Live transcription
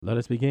Let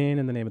us begin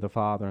in the name of the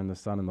Father, and the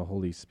Son, and the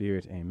Holy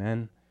Spirit.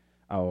 Amen.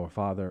 Our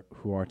Father,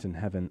 who art in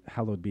heaven,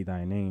 hallowed be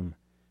thy name.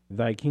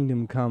 Thy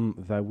kingdom come,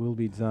 thy will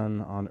be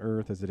done on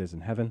earth as it is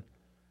in heaven.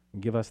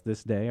 Give us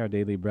this day our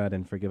daily bread,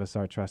 and forgive us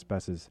our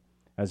trespasses,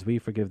 as we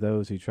forgive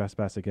those who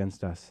trespass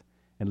against us.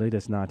 And lead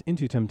us not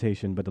into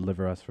temptation, but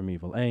deliver us from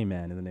evil.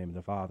 Amen. In the name of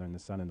the Father, and the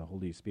Son, and the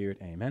Holy Spirit.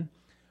 Amen.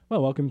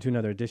 Well, welcome to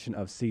another edition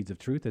of Seeds of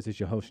Truth. This is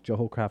your host, Joe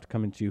Hollcraft,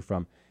 coming to you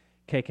from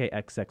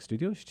KKXX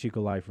Studios,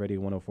 Chico Life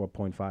Radio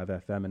 104.5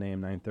 FM and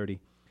AM 930.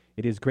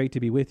 It is great to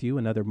be with you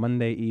another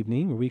Monday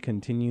evening where we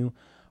continue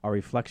our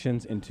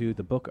reflections into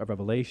the book of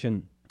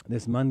Revelation.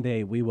 This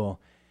Monday we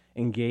will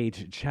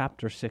engage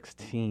chapter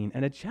 16,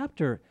 and a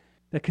chapter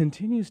that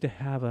continues to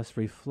have us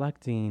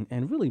reflecting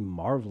and really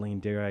marveling,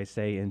 dare I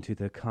say, into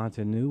the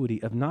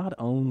continuity of not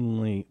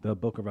only the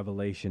book of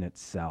Revelation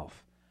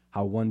itself,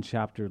 how one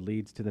chapter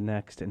leads to the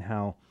next, and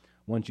how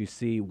once you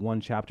see one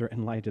chapter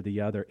in light of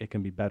the other, it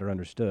can be better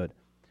understood.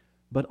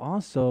 But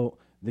also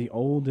the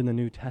Old and the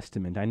New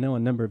Testament. I know a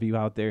number of you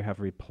out there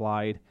have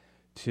replied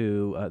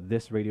to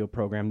this radio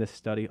program, this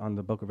study on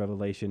the book of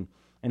Revelation,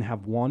 and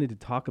have wanted to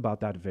talk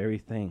about that very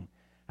thing.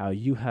 How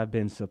you have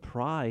been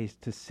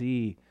surprised to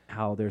see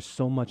how there's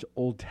so much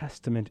Old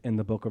Testament in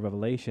the book of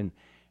Revelation,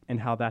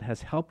 and how that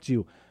has helped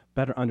you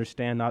better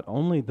understand not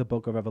only the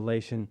book of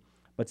Revelation,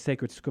 but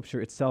sacred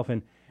scripture itself.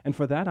 And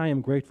for that I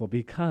am grateful,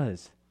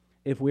 because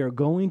if we are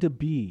going to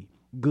be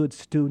good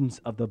students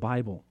of the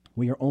Bible,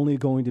 we are only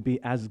going to be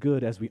as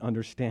good as we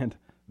understand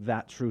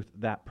that truth,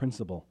 that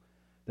principle,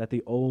 that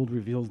the old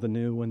reveals the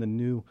new and the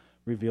new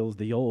reveals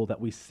the old,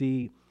 that we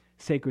see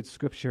sacred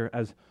scripture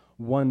as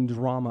one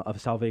drama of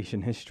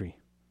salvation history.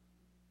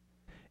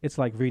 It's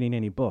like reading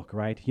any book,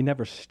 right? You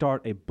never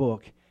start a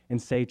book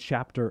and say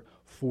chapter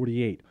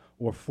 48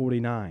 or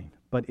 49,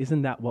 but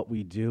isn't that what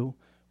we do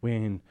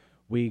when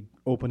we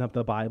open up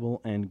the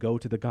Bible and go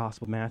to the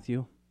Gospel of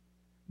Matthew?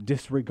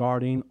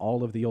 Disregarding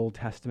all of the Old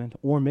Testament,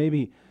 or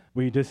maybe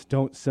we just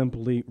don't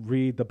simply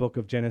read the book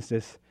of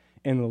Genesis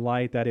in the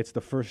light that it's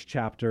the first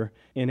chapter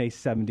in a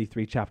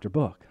 73 chapter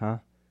book,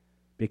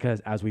 Because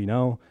as we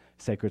know,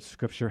 sacred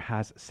scripture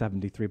has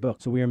 73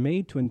 books. So we are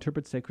made to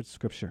interpret sacred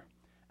scripture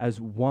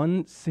as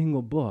one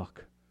single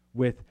book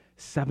with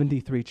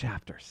 73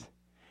 chapters.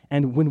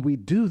 And when we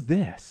do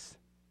this,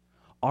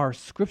 our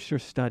scripture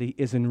study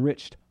is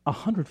enriched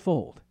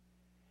 100-fold.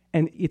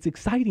 And it's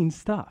exciting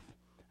stuff.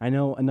 I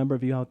know a number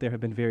of you out there have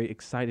been very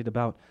excited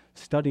about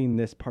studying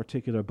this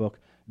particular book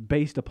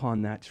based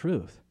upon that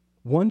truth.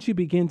 Once you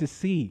begin to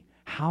see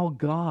how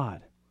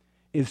God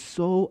is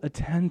so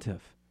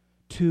attentive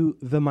to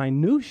the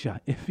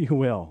minutia, if you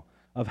will,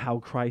 of how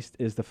Christ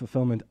is the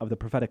fulfillment of the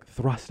prophetic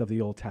thrust of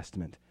the Old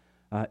Testament,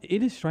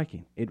 it is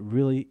striking. It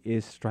really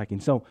is striking.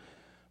 So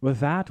with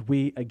that,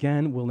 we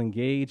again will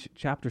engage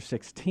chapter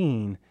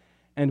 16,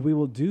 and we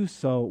will do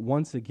so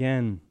once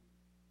again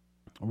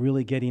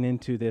really getting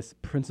into this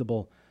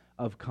principle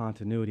of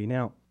continuity.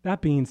 Now,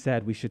 that being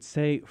said, we should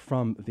say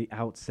from the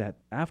outset,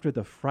 after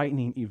the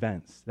frightening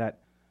events that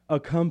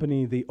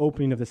accompany the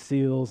opening of the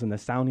seals and the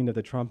sounding of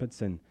the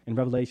trumpets in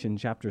Revelation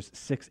chapters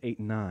 6, 8,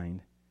 and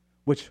 9,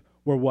 which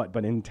were what?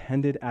 But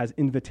intended as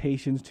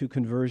invitations to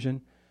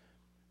conversion.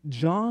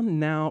 John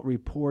now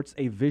reports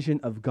a vision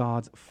of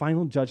God's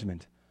final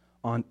judgment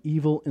on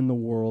evil in the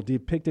world,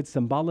 depicted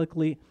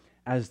symbolically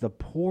as the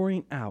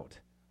pouring out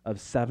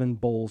of 7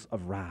 bowls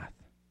of wrath.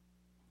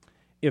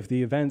 If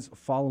the events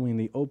following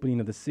the opening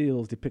of the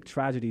seals depict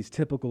tragedies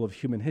typical of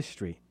human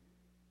history,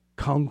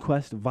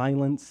 conquest,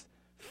 violence,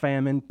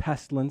 famine,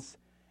 pestilence,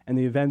 and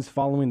the events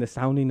following the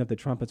sounding of the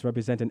trumpets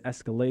represent an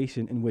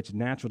escalation in which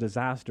natural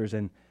disasters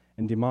and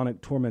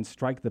demonic torments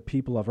strike the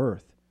people of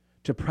earth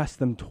to press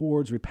them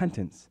towards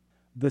repentance,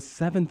 the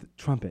 7th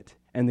trumpet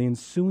and the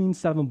ensuing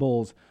 7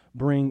 bowls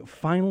bring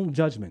final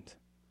judgment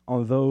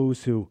on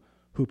those who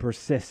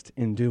persist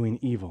in doing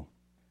evil.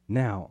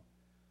 Now,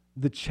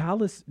 the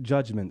chalice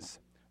judgments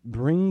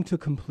bring to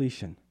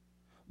completion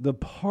the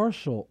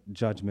partial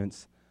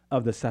judgments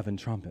of the 7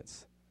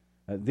 trumpets.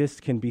 This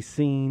can be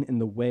seen in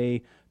the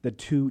way the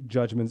 2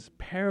 judgments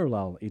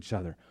parallel each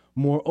other.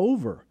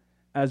 Moreover,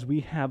 as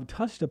we have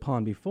touched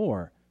upon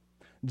before,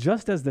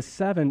 just as the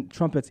 7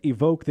 trumpets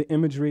evoke the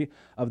imagery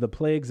of the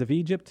plagues of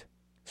Egypt,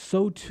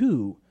 so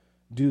too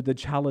do the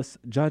chalice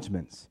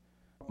judgments.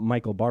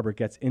 Michael Barber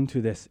gets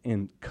into this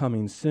in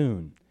Coming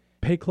Soon.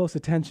 Pay close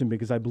attention,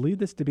 because I believe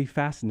this to be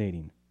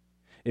fascinating.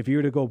 If you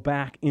were to go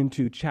back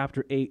into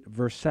chapter 8,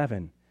 verse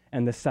 7,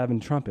 and the 7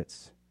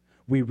 trumpets,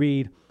 we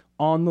read,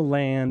 "On the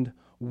land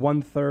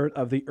 1/3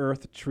 of the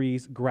earth,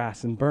 trees,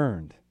 grass, and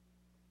burned."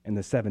 In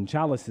the 7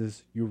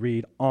 chalices, you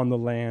read, "On the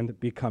land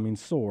becoming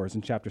sores,"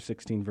 in chapter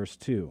 16, verse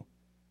 2.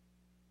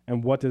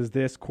 And what does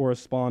this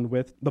correspond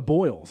with? The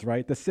boils,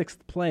 right? The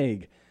 6th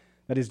plague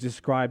that is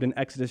described in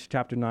Exodus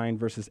chapter 9,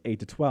 verses 8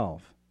 to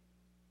 12.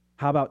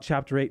 How about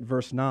chapter 8,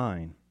 verse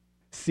 9?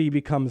 Sea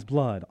becomes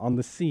blood. On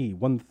the sea,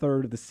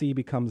 1/3 of the sea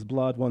becomes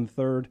blood,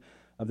 1/3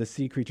 of the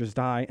sea creatures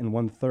die, and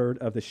 1/3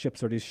 of the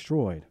ships are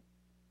destroyed.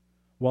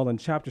 Well, in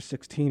chapter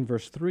 16,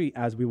 verse 3,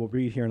 as we will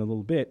read here in a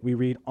little bit, we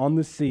read, "On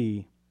the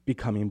sea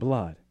becoming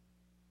blood.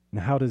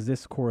 Now, how does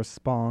this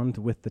correspond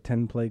with the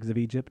 10 plagues of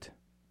Egypt?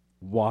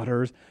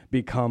 Waters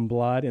become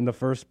blood in the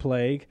first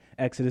plague,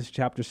 Exodus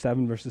chapter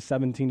 7, verses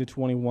 17 to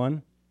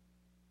 21.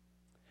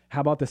 How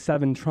about the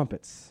 7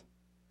 trumpets?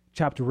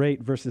 Chapter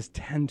 8, verses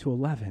 10 to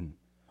 11.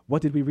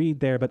 What did we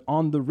read there? But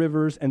on the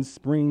rivers and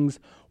springs,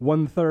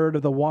 1/3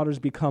 of the waters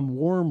become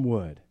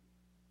wormwood.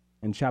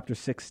 In chapter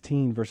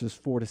 16, verses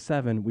 4 to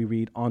 7, we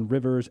read, on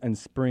rivers and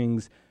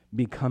springs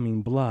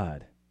becoming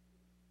blood.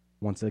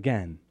 Once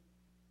again,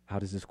 how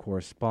does this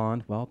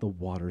correspond? Well, the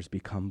waters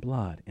become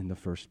blood in the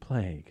first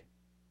plague.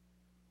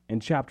 In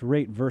chapter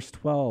 8, verse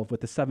 12,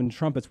 with the 7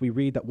 trumpets, we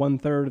read that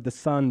 1/3 of the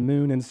sun,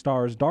 moon, and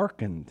stars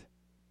darkened.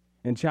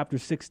 In chapter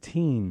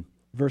 16,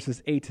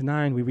 verses 8 to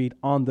 9, we read,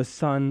 on the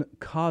sun,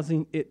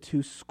 causing it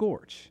to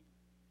scorch.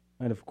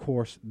 And of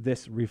course,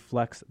 this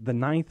reflects the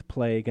 9th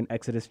plague in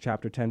Exodus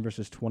chapter 10,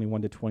 verses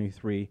 21 to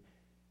 23,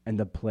 and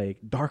the plague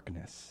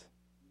darkness.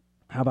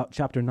 How about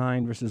chapter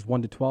 9, verses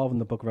 1 to 12 in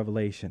the book of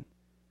Revelation,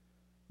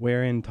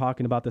 wherein,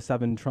 talking about the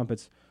 7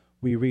 trumpets,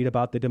 we read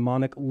about the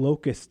demonic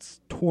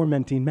locusts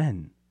tormenting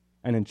men.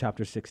 And in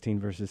chapter 16,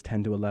 verses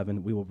 10 to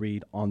 11, we will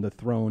read, on the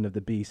throne of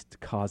the beast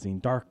causing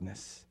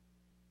darkness.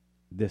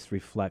 This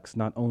reflects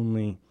not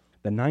only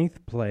the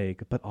 9th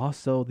plague, but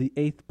also the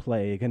 8th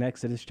plague in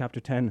Exodus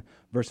chapter 10,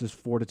 verses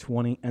 4 to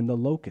 20, and the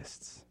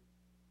locusts.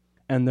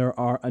 And there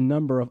are a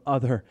number of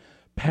other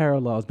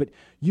parallels, but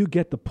you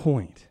get the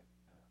point.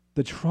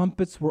 The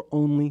trumpets were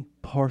only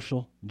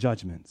partial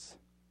judgments.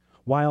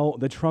 While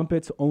the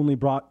trumpets only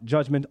brought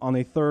judgment on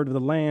 1/3 of the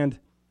land,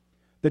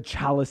 the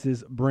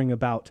chalices bring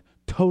about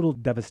total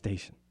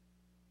devastation.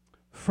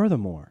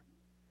 Furthermore,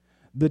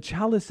 the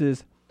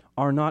chalices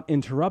are not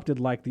interrupted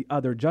like the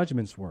other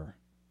judgments were.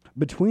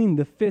 Between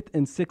the 5th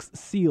and 6th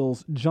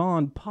seals,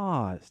 John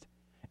paused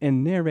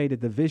and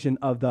narrated the vision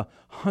of the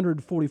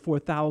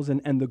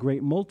 144,000 and the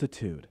great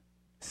multitude.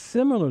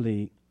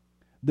 Similarly,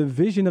 the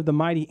vision of the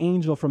mighty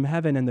angel from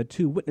heaven and the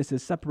 2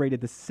 witnesses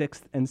separated the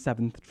 6th and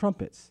 7th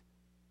trumpets.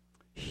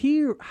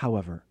 Here,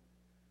 however,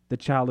 the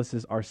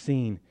chalices are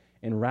seen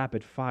in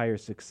rapid fire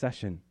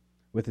succession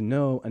with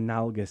no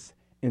analogous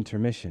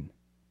intermission.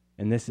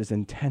 And this is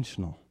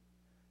intentional,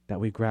 that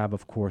we grab,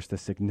 of course, the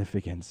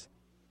significance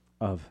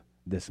of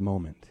this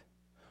moment.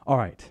 All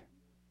right,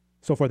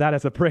 so for that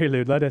as a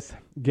prelude, let us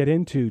get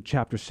into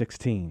chapter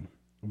 16,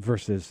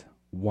 verses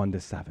 1 to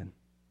 7.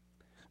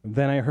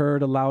 Then I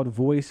heard a loud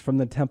voice from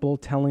the temple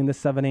telling the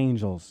 7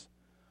 angels,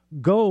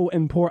 go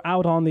and pour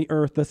out on the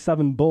earth the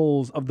 7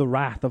 bowls of the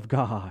wrath of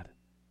God.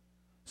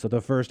 So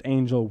the first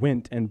angel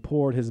went and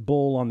poured his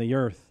bowl on the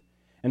earth,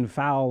 and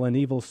foul and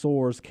evil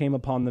sores came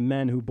upon the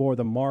men who bore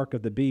the mark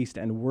of the beast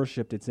and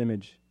worshipped its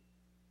image.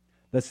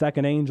 The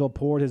second angel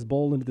poured his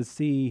bowl into the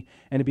sea,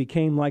 and it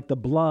became like the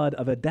blood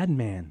of a dead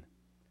man,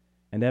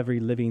 and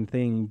every living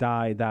thing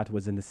died that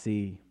was in the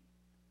sea.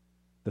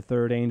 The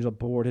third angel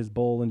poured his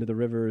bowl into the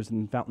rivers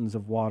and fountains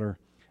of water,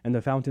 and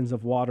the fountains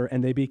of water,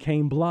 and they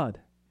became blood.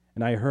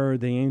 And I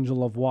heard the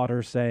angel of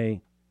water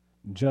say,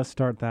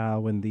 just art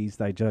thou in these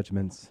thy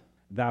judgments,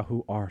 thou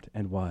who art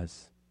and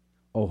was,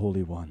 O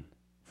Holy One.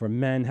 For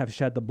men have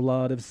shed the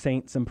blood of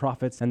saints and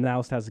prophets, and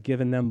thou hast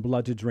given them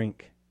blood to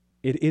drink.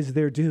 It is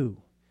their due.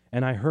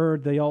 And I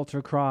heard the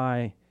altar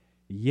cry,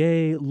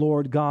 yea,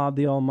 Lord God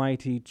the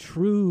Almighty,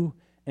 true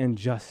and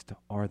just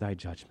are thy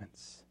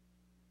judgments.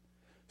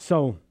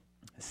 So,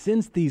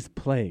 since these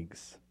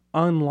plagues,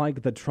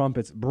 unlike the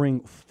trumpets,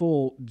 bring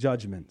full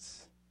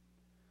judgments,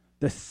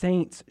 the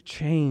saints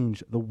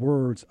change the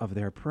words of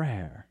their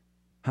prayer.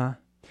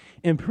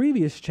 In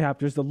previous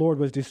chapters, the Lord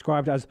was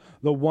described as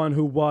the one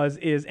who was,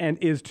 is, and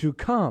is to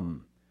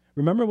come.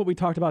 Remember what we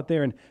talked about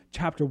there in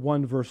chapter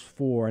 1, verse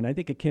 4, and I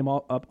think it came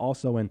up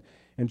also in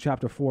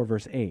chapter 4,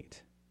 verse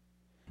 8.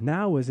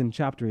 Now, as in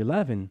chapter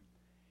 11,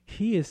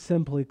 he is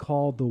simply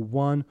called the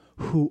one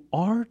who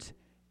art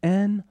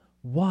and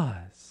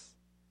was.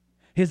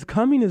 His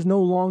coming is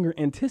no longer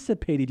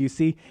anticipated, you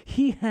see.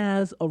 He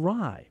has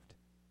arrived,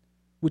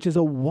 which is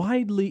a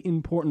widely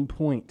important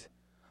point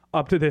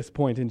up to this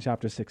point in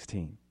chapter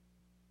 16.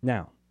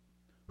 Now,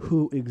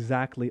 who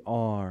exactly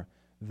are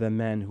the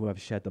men who have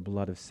shed the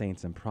blood of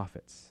saints and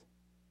prophets?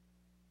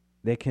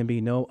 They can be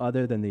no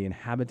other than the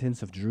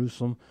inhabitants of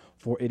Jerusalem,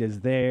 for it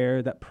is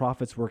there that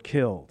prophets were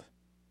killed.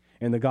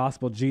 In the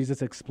gospel,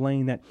 Jesus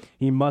explained that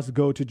he must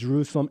go to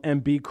Jerusalem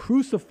and be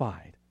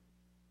crucified.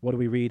 What do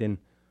we read in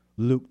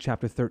Luke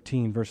chapter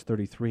 13, verse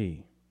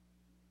 33?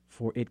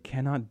 For it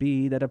cannot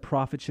be that a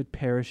prophet should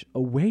perish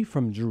away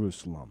from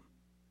Jerusalem.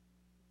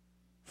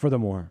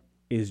 Furthermore,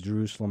 is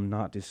Jerusalem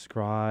not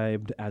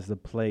described as the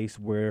place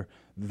where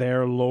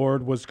their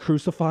Lord was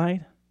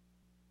crucified?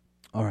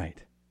 All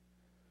right.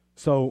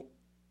 So,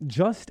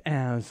 just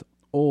as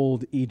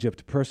old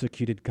Egypt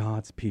persecuted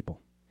God's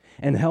people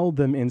and held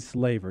them in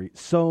slavery,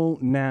 so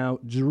now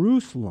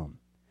Jerusalem,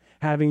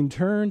 having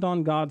turned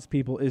on God's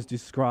people, is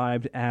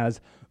described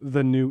as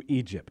the new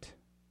Egypt.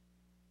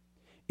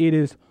 It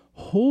is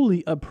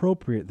wholly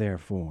appropriate,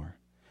 therefore,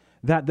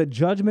 that the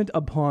judgment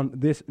upon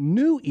this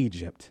new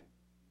Egypt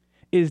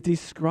is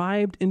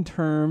described in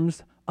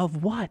terms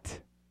of what?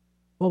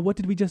 Well, what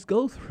did we just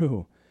go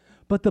through?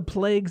 But the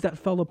plagues that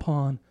fell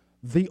upon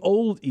the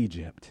old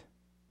Egypt.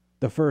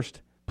 The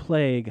first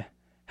plague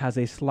has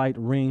a slight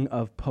ring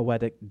of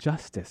poetic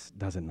justice,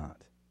 does it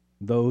not?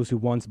 Those who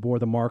once bore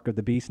the mark of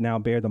the beast now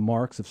bear the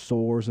marks of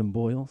sores and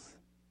boils.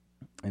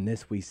 In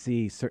this we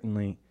see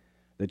certainly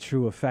the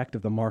true effect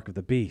of the mark of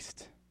the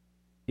beast.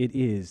 It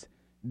is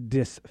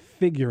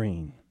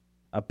disfiguring,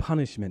 a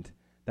punishment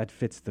that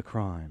fits the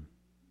crime.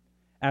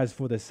 As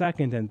for the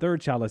second and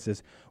third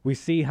chalices, we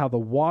see how the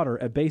water,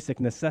 a basic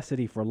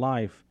necessity for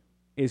life,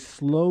 is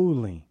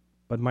slowly,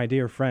 but my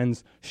dear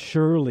friends,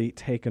 surely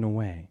taken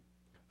away.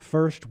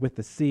 First with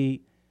the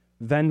sea,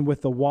 then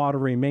with the water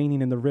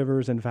remaining in the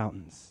rivers and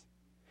fountains.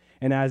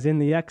 And as in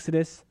the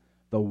Exodus,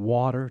 the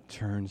water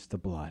turns to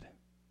blood.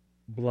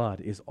 Blood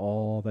is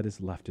all that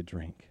is left to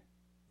drink.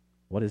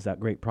 What is that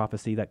great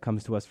prophecy that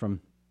comes to us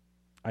from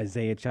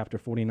Isaiah chapter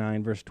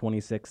 49, verse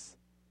 26?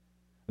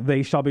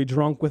 They shall be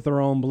drunk with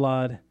their own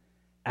blood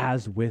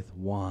as with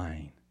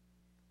wine.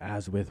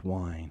 As with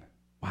wine.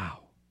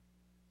 Wow.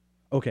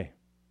 Okay,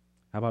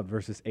 how about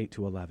verses 8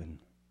 to 11?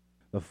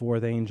 The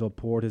fourth angel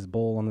poured his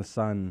bowl on the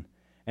sun,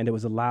 and it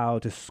was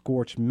allowed to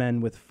scorch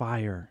men with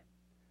fire.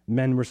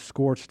 Men were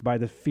scorched by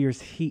the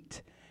fierce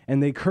heat,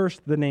 and they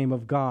cursed the name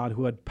of God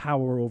who had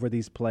power over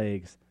these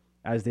plagues,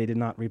 as they did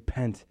not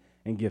repent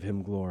and give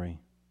him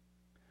glory.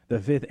 The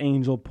fifth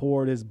angel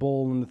poured his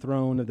bowl on the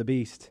throne of the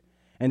beast,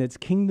 and its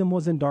kingdom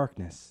was in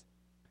darkness.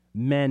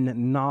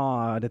 Men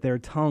gnawed at their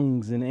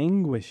tongues in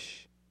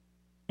anguish,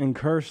 and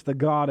cursed the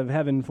God of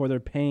heaven for their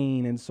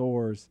pain and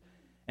sores,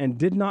 and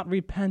did not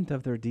repent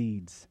of their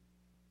deeds.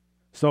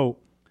 So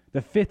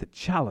the fifth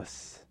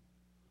chalice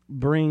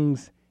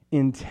brings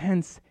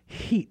intense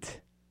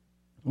heat,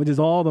 which is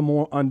all the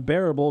more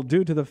unbearable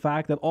due to the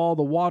fact that all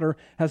the water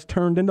has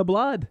turned into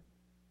blood.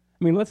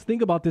 I mean, let's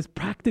think about this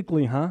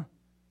practically, huh?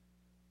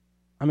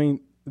 I mean,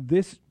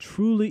 this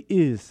truly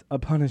is a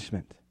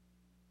punishment.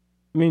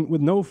 I mean,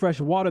 with no fresh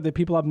water, the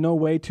people have no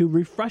way to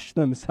refresh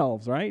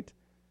themselves, right?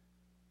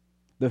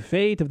 The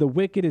fate of the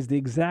wicked is the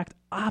exact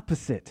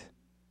opposite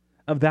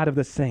of that of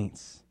the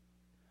saints,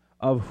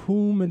 of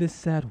whom it is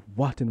said,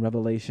 what in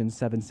Revelation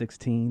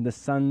 7:16? The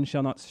sun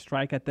shall not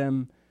strike at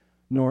them,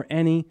 nor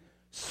any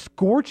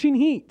scorching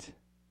heat.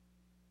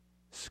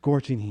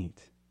 Scorching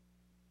heat.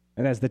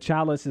 And as the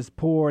chalice is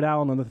poured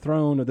out on the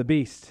throne of the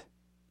beast,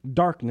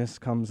 darkness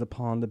comes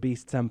upon the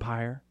beast's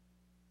empire,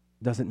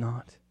 does it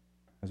not?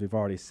 As we've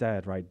already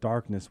said, right,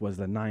 darkness was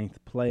the 9th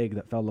plague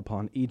that fell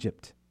upon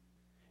Egypt.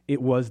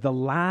 It was the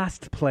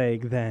last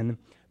plague then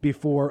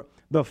before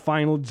the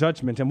final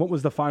judgment. And what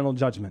was the final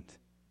judgment?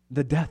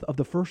 The death of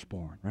the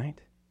firstborn,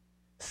 right?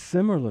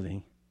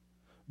 Similarly,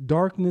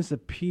 darkness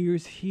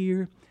appears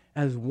here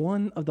as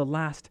one of the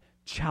last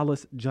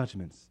chalice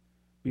judgments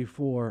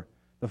before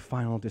the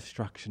final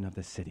destruction of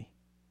the city.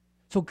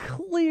 So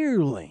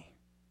clearly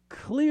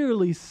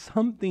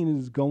something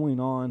is going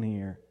on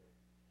here,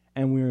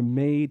 and we're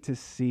made to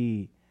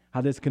see how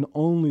this can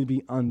only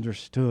be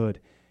understood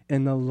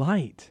in the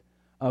light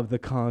of the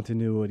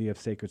continuity of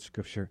sacred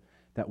scripture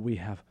that we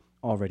have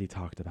already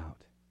talked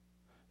about.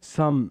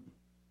 Some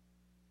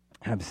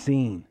have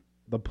seen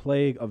the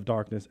plague of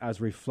darkness as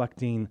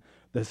reflecting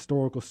the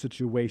historical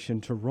situation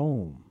to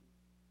Rome,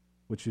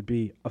 which would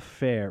be a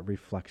fair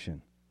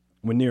reflection.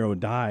 When Nero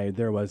died,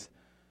 there was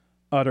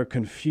utter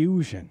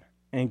confusion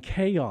and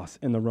chaos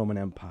in the Roman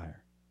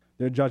Empire.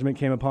 Their judgment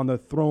came upon the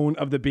throne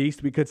of the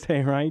beast, we could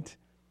say, right?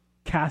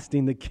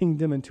 Casting the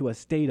kingdom into a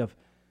state of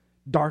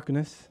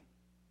darkness.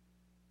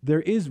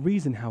 There is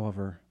reason,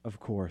 however, of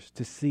course,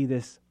 to see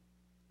this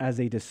as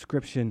a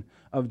description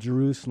of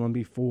Jerusalem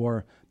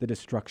before the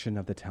destruction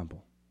of the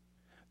temple.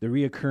 The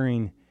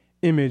reoccurring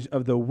image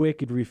of the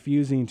wicked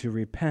refusing to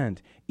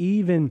repent,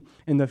 even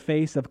in the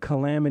face of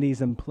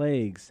calamities and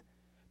plagues,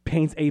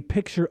 paints a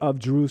picture of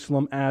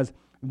Jerusalem as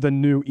the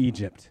new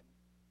Egypt.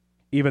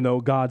 Even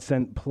though God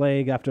sent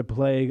plague after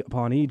plague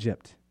upon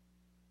Egypt,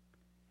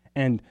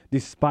 and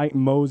despite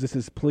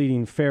Moses'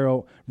 pleading,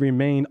 Pharaoh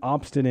remained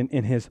obstinate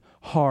in his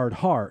hard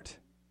heart.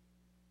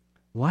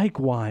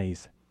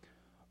 Likewise,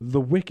 the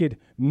wicked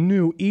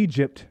new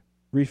Egypt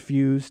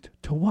refused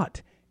to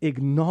what?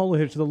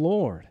 Acknowledge the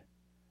Lord.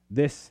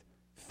 This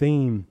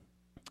theme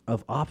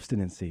of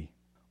obstinacy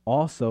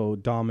also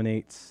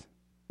dominates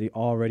the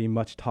already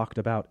much talked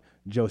about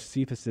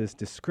Josephus'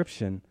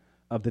 description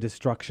of the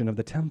destruction of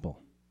the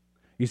temple.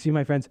 You see,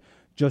 my friends,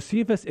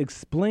 Josephus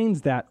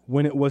explains that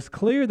when it was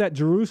clear that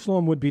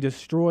Jerusalem would be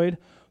destroyed,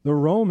 the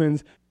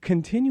Romans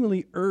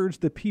continually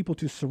urged the people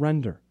to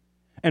surrender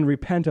and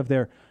repent of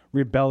their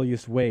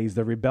rebellious ways,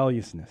 their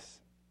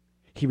rebelliousness.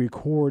 He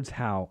records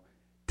how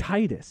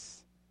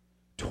Titus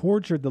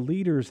tortured the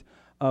leaders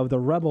of the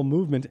rebel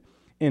movement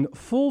in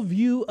full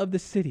view of the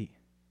city,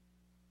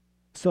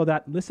 so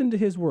that, listen to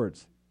his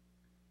words,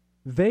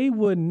 they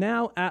would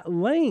now at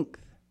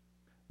length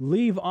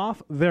leave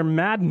off their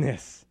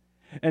madness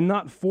and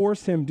not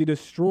force him to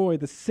destroy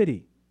the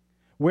city,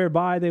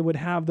 whereby they would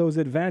have those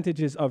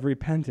advantages of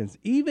repentance,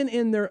 even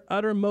in their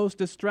uttermost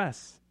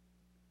distress.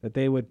 that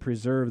they would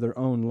preserve their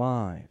own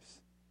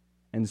lives,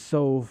 and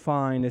so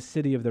find a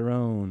city of their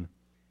own,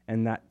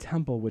 and that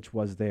temple which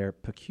was their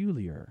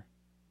peculiar.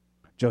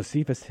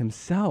 Josephus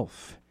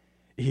himself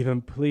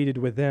even pleaded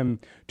with them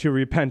to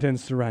repent and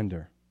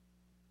surrender.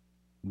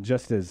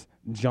 Just as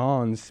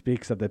John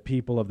speaks of the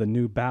people of the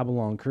New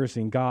Babylon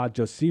cursing God,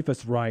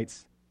 Josephus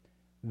writes,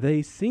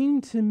 "They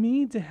seem to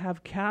me to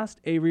have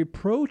cast a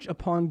reproach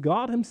upon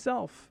God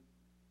himself,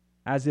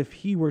 as if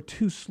he were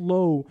too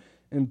slow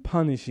in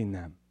punishing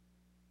them."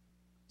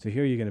 So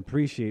here you can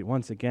appreciate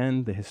once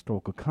again the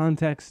historical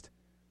context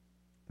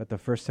that the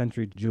first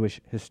century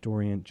Jewish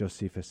historian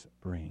Josephus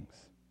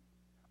brings.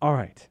 All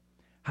right,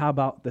 how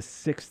about the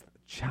sixth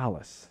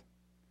chalice?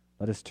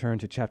 Let us turn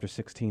to chapter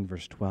 16,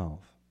 verse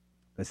 12.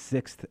 The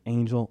sixth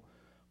angel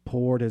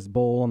poured his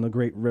bowl on the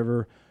great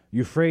river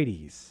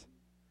Euphrates,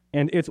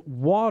 and its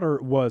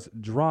water was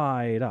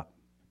dried up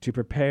to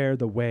prepare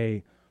the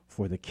way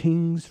for the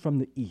kings from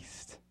the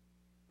east.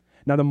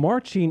 Now the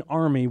marching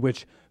army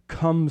which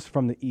comes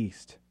from the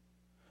east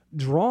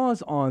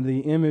draws on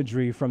the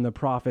imagery from the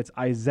prophets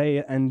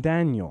Isaiah and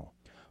Daniel,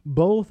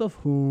 both of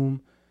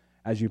whom,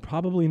 as you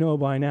probably know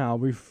by now,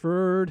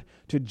 referred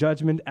to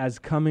judgment as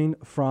coming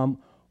from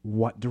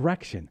what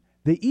direction?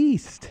 The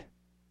east.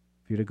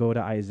 If you were to go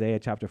to Isaiah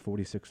chapter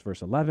 46,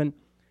 verse 11,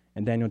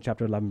 and Daniel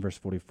chapter 11, verse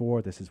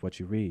 44, this is what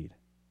you read.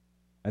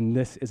 And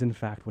this is in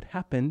fact what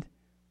happened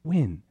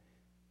when?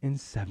 In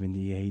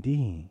 70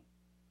 A.D.,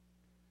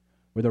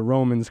 where the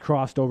Romans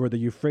crossed over the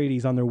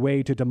Euphrates on their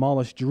way to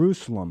demolish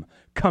Jerusalem,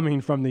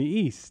 coming from the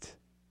east.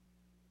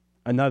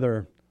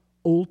 Another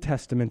Old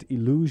Testament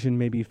illusion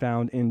may be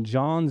found in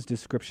John's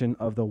description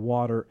of the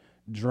water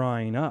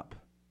drying up.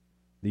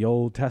 The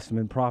Old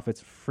Testament prophets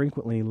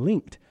frequently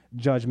linked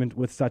judgment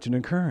with such an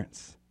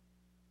occurrence.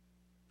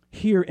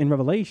 Here in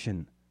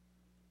Revelation,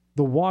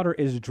 the water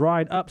is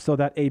dried up so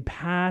that a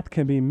path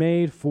can be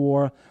made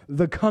for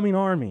the coming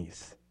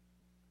armies.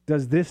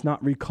 Does this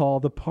not recall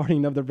the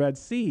parting of the Red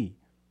Sea,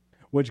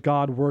 which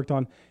God worked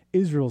on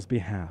Israel's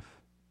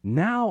behalf?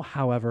 Now,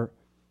 however,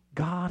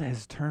 God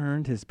has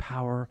turned his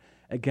power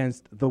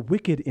against the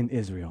wicked in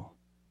Israel.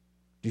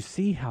 Do you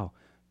see how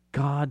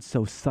God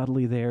so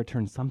subtly there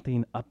turned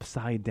something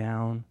upside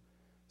down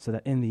so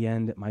that in the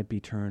end it might be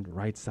turned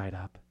right side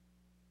up?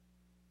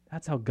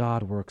 That's how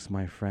God works,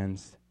 my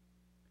friends.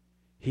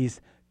 He's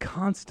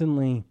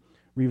constantly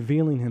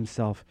revealing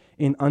himself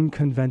in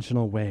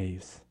unconventional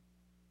ways.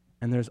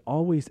 And there's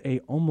always a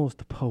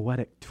almost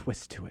poetic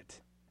twist to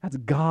it. That's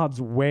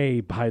God's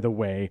way, by the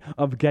way,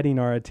 of getting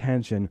our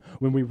attention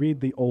when we read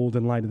the old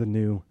in light of the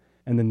new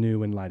and the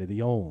new in light of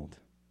the old.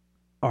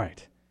 All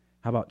right,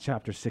 how about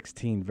chapter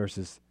 16,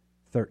 verses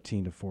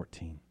 13 to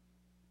 14?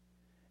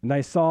 And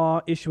I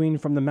saw issuing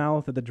from the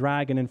mouth of the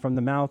dragon and from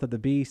the mouth of the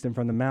beast and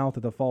from the mouth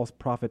of the false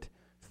prophet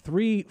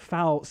 3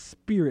 foul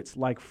spirits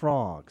like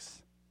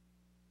frogs.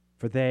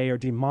 For they are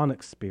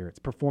demonic spirits,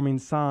 performing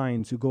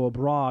signs, who go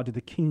abroad to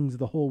the kings of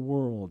the whole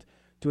world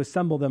to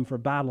assemble them for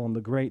battle on the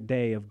great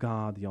day of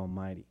God the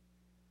Almighty.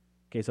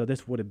 Okay, so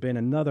this would have been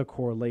another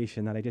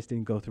correlation that I just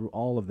didn't go through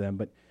all of them,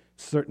 but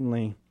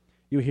certainly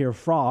you hear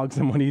frogs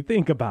and what do you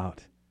think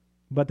about?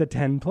 But the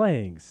 10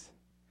 plagues.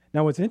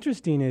 Now what's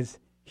interesting is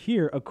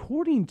here,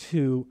 according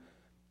to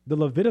the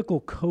Levitical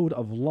Code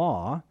of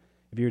Law,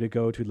 if you were to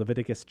go to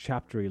Leviticus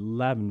chapter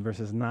 11,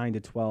 verses 9 to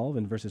 12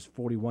 and verses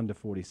 41 to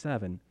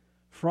 47,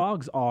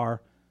 frogs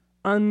are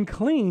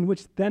unclean,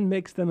 which then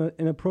makes them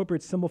an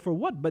appropriate symbol for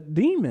what? But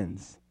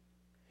demons.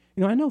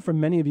 You know, I know for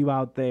many of you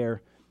out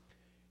there,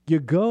 you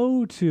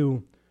go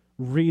to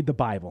read the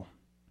Bible.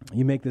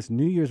 You make this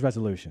New Year's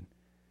resolution.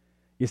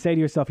 You say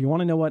to yourself, you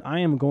want to know what? I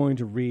am going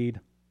to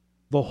read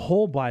the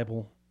whole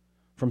Bible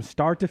from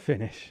start to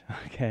finish,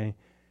 okay,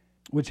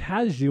 which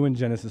has you in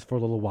Genesis for a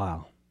little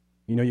while.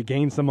 You know, you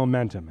gain some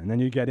momentum, and then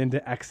you get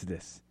into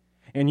Exodus,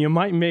 and you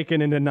might make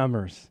it into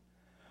Numbers.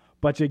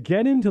 But you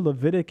get into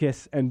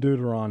Leviticus and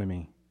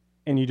Deuteronomy,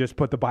 and you just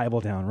put the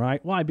Bible down,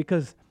 right? Why?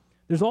 Because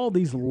there's all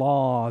these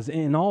laws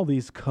and all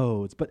these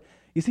codes. But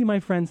you see, my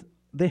friends,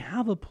 they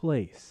have a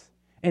place.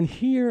 And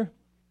here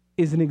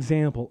is an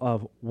example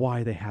of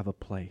why they have a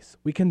place.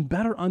 We can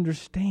better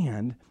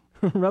understand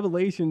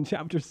Revelation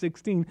chapter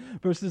 16,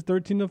 verses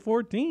 13 to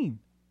 14,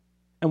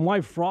 and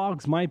why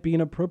frogs might be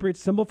an appropriate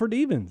symbol for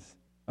demons.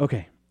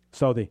 Okay,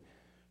 so the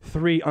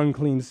 3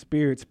 unclean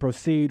spirits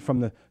proceed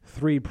from the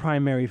 3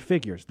 primary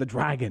figures, the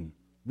dragon,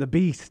 the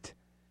beast,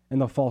 and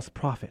the false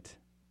prophet.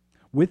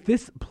 With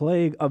this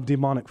plague of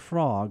demonic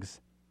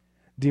frogs,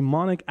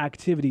 demonic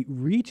activity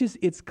reaches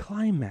its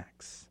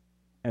climax,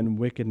 and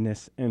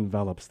wickedness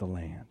envelops the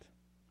land.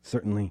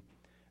 Certainly,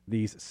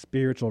 these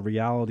spiritual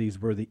realities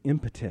were the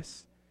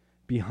impetus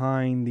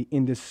behind the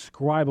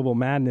indescribable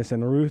madness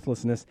and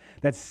ruthlessness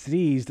that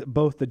seized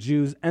both the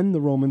Jews and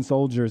the Roman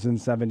soldiers in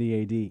 70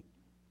 A.D.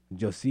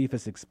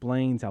 Josephus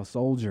explains how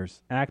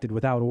soldiers acted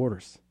without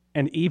orders,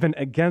 and even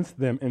against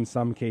them in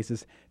some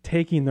cases,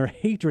 taking their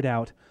hatred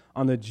out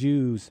on the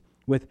Jews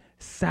with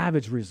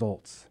savage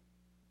results.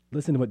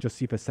 Listen to what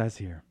Josephus says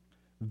here.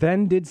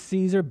 Then did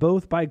Caesar,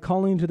 both by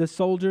calling to the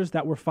soldiers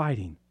that were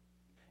fighting,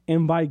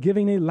 and by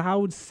giving a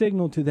loud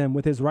signal to them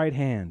with his right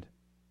hand,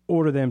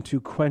 order them to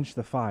quench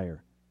the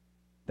fire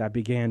that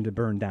began to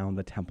burn down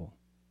the temple.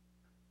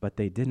 But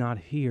they did not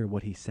hear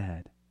what he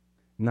said.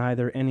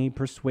 Neither any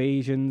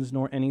persuasions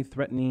nor any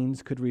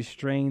threatenings could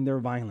restrain their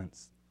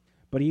violence,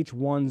 but each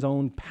one's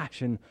own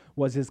passion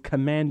was his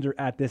commander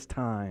at this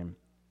time.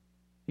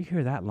 You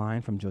hear that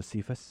line from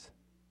Josephus?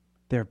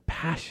 Their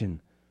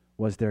passion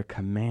was their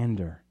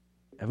commander.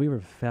 Have we ever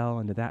fell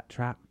into that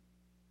trap?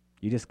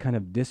 You just kind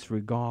of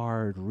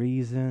disregard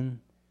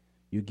reason.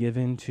 You give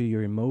in to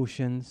your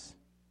emotions,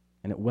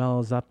 and it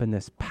wells up in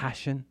this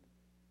passion,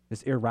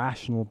 this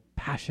irrational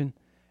passion.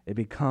 It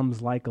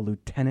becomes like a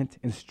lieutenant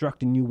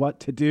instructing you what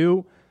to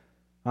do.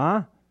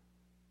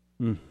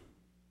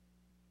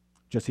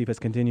 Josephus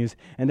continues,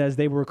 and as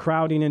they were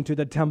crowding into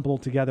the temple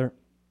together,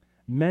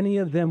 many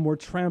of them were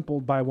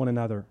trampled by one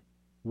another,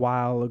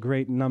 while a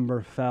great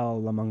number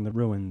fell among the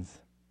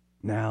ruins.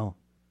 Now,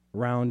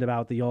 round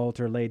about the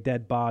altar lay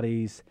dead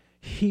bodies,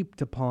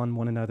 heaped upon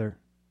one another.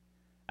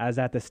 As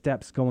at the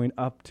steps going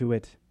up to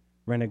it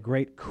ran a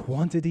great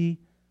quantity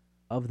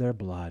of their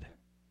blood.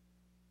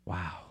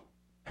 Wow.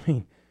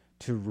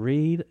 To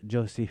read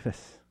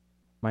Josephus,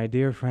 my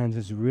dear friends,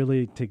 is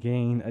really to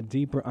gain a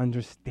deeper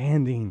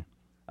understanding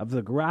of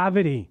the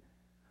gravity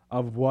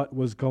of what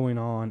was going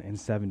on in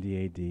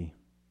 70 AD.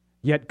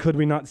 Yet could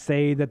we not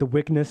say that the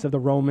wickedness of the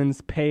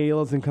Romans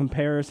pales in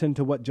comparison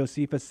to what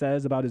Josephus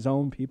says about his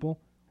own people?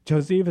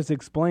 Josephus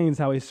explains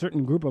how a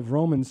certain group of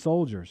Roman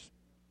soldiers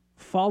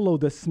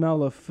followed the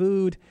smell of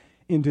food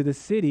into the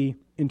city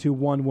into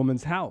one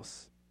woman's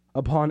house.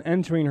 Upon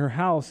entering her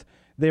house,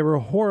 they were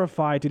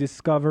horrified to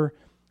discover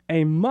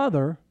a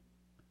mother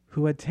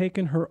who had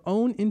taken her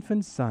own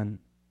infant son,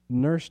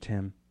 nursed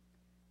him,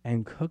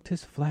 and cooked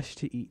his flesh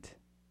to eat.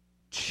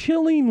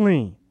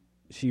 Chillingly,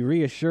 she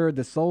reassured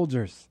the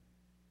soldiers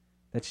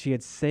that she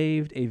had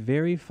saved a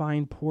very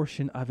fine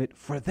portion of it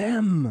for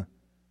them.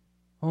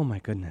 Oh my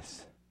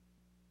goodness.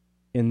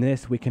 In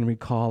this, we can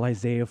recall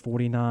Isaiah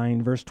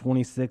 49, verse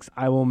 26,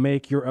 I will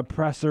make your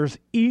oppressors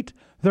eat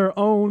their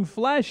own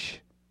flesh.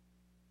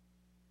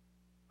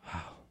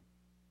 Wow.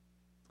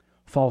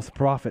 False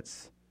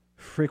prophets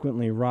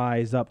frequently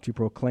rise up to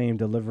proclaim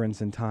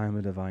deliverance in time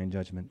of divine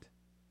judgment.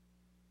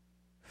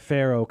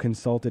 Pharaoh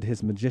consulted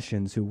his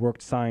magicians who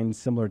worked signs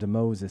similar to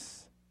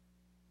Moses.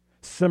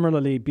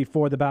 Similarly,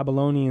 before the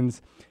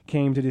Babylonians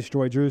came to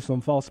destroy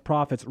Jerusalem, false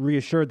prophets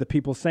reassured the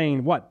people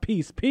saying, what?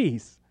 Peace,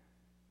 peace.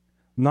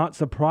 Not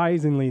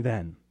surprisingly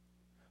then,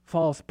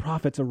 false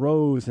prophets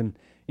arose in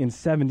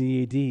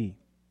 70 AD,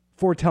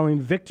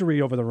 foretelling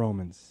victory over the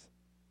Romans.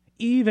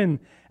 Even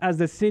as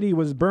the city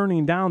was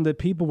burning down, the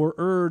people were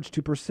urged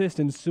to persist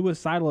in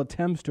suicidal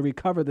attempts to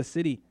recover the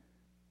city.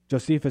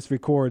 Josephus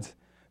records,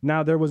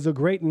 now there was a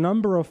great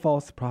number of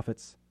false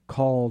prophets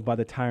called by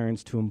the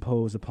tyrants to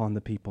impose upon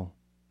the people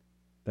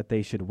that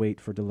they should wait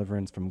for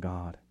deliverance from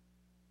God.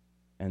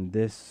 And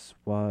this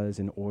was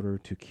in order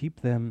to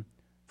keep them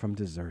from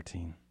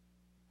deserting.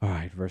 All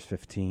right, verse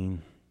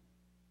 15.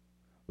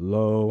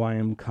 Lo, I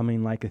am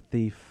coming like a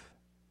thief.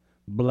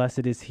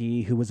 Blessed is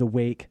he who is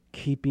awake,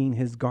 keeping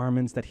his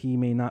garments that he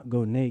may not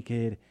go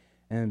naked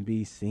and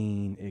be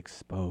seen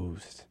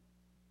exposed.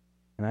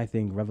 And I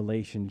think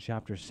Revelation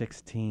chapter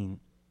 16,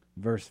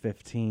 verse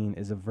 15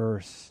 is a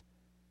verse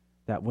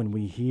that when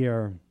we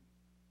hear,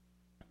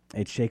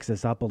 it shakes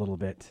us up a little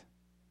bit.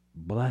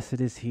 Blessed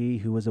is he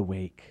who is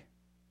awake,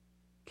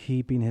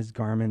 keeping his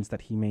garments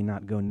that he may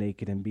not go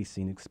naked and be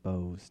seen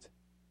exposed.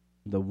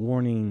 The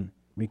warning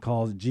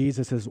recalls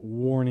Jesus'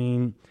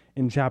 warning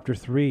in chapter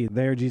 3.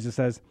 There Jesus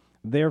says,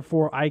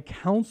 therefore I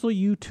counsel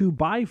you to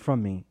buy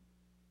from me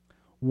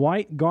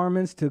white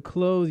garments to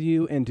clothe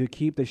you and to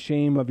keep the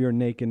shame of your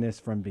nakedness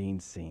from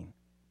being seen.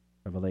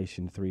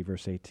 Revelation 3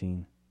 verse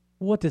 18.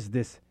 What does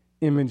this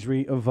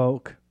imagery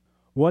evoke?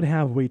 What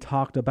have we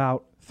talked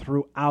about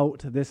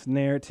throughout this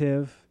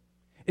narrative?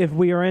 If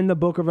we are in the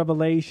book of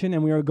Revelation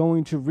and we are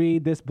going to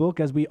read this book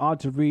as we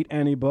ought to read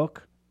any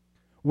book,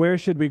 where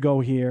should we go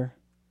here?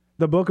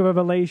 The book of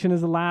Revelation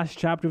is the last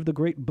chapter of the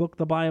great book,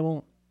 the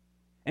Bible.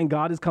 And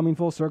God is coming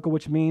full circle,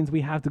 which means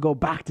we have to go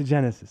back to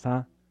Genesis,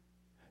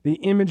 The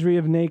imagery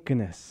of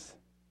nakedness.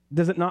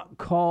 Does it not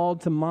call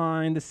to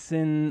mind the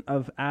sin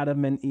of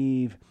Adam and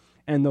Eve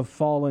and the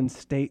fallen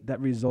state that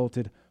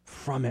resulted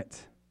from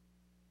it?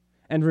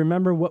 And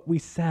remember what we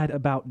said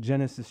about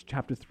Genesis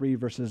chapter 3,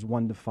 verses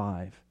 1 to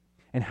 5,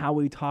 and how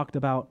we talked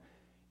about,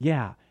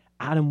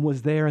 Adam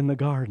was there in the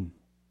garden.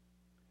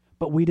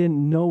 But we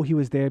didn't know he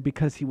was there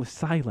because he was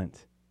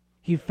silent.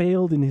 He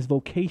failed in his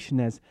vocation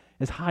as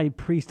high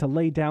priest to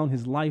lay down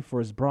his life for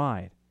his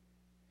bride.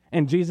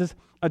 And Jesus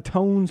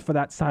atones for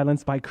that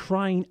silence by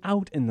crying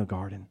out in the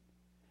garden.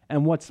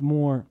 And what's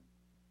more,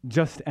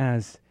 just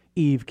as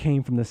Eve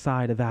came from the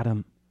side of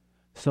Adam,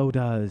 so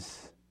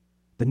does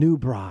the new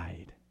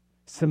bride,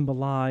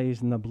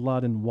 symbolized in the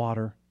blood and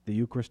water, the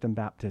Eucharist and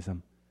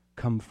baptism,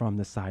 come from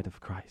the side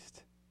of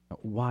Christ.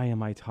 Why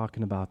am I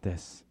talking about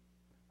this?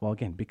 Well,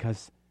 again,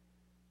 because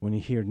when you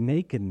hear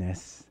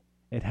nakedness,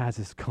 it has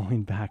us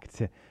going back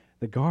to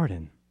the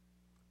garden.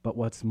 But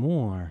what's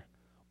more,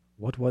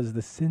 what was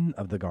the sin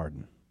of the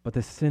garden? But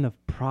the sin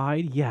of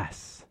pride,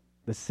 yes.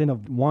 The sin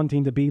of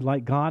wanting to be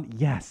like God,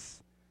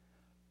 yes.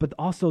 But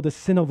also the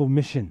sin of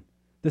omission,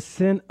 the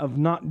sin of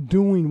not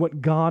doing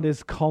what God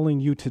is calling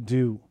you to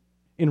do.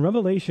 In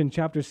Revelation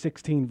chapter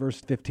 16,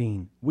 verse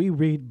 15, we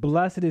read,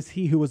 "Blessed is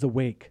he who is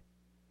awake."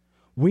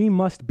 We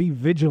must be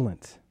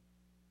vigilant.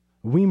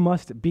 We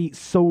must be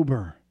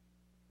sober,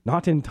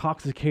 not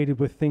intoxicated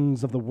with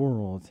things of the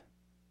world,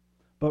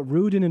 but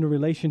rooted in a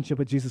relationship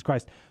with Jesus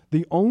Christ.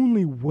 The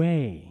only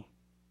way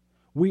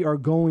we are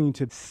going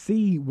to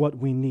see what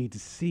we need to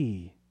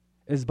see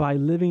is by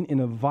living in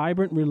a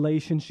vibrant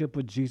relationship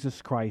with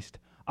Jesus Christ,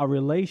 a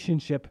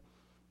relationship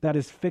that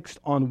is fixed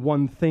on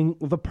one thing,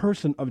 the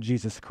person of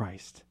Jesus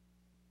Christ.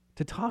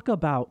 To talk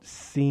about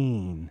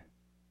seeing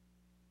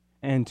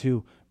and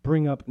to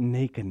bring up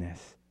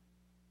nakedness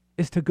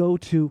is to go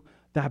to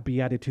that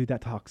beatitude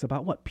that talks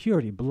about what?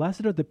 Purity.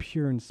 Blessed are the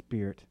pure in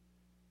spirit,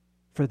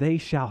 for they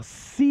shall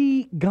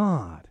see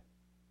God.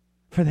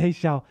 For they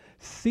shall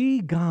see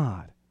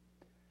God.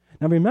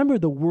 Now remember,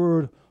 the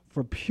word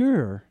for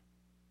pure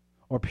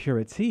or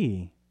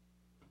purity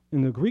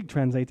in the Greek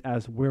translates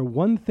as where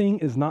one thing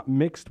is not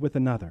mixed with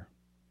another.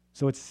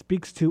 So it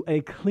speaks to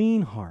a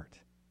clean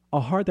heart,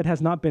 a heart that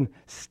has not been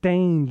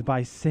stained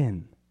by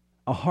sin,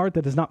 a heart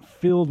that is not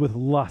filled with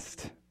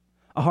lust,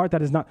 a heart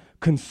that is not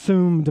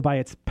consumed by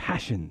its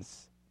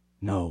passions.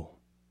 No,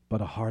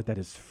 but a heart that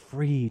is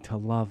free to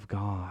love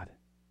God,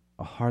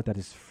 a heart that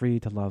is free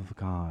to love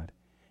God.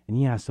 And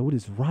yeah, so it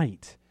is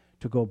right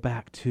to go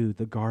back to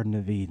the Garden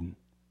of Eden.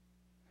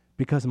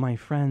 Because, my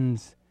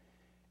friends,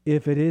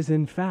 if it is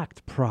in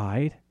fact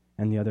pride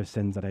and the other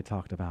sins that I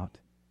talked about,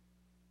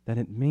 then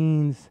it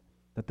means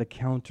that the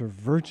counter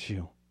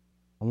virtue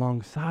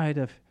alongside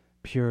of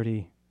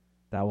purity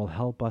that will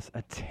help us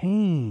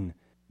attain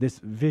this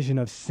vision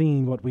of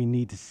seeing what we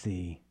need to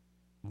see,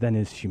 then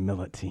is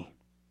humility.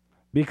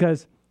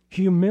 Because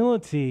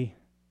humility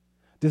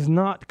does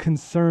not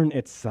concern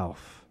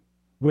itself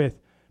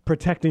with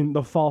protecting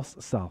the false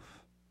self.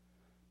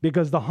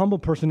 Because the humble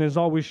person is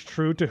always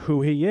true to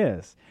who he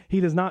is. He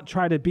does not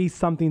try to be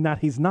something that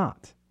he's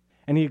not.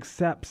 And he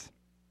accepts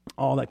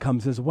all that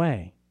comes his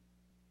way.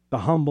 The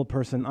humble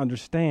person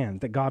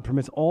understands that God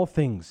permits all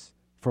things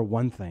for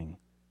one thing: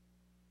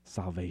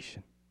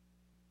 salvation.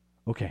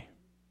 Okay,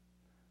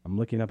 I'm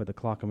looking up at the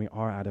clock and we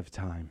are out of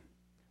time.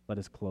 Let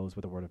us close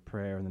with a word of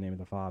prayer in the name of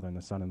the Father and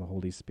the Son and the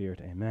Holy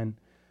Spirit. Amen.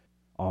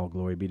 All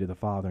glory be to the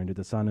Father and to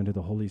the Son and to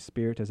the Holy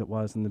Spirit, as it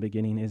was in the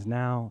beginning, is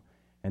now,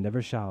 and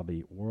ever shall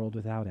be, world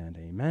without end.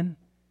 Amen.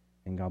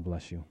 And God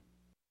bless you.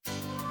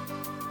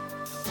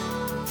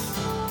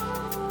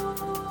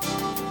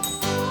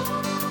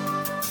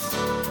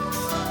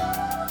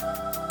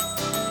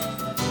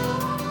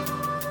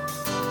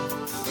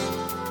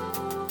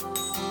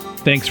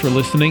 Thanks for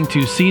listening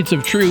to Seeds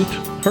of Truth,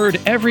 heard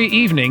every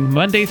evening,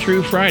 Monday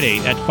through Friday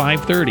at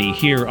 5:30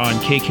 here on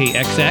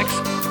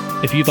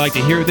KKXX. If you'd like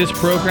to hear this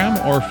program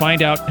or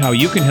find out how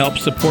you can help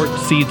support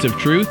Seeds of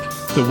Truth,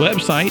 the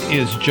website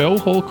is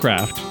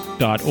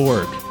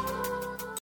joehollcraft.org.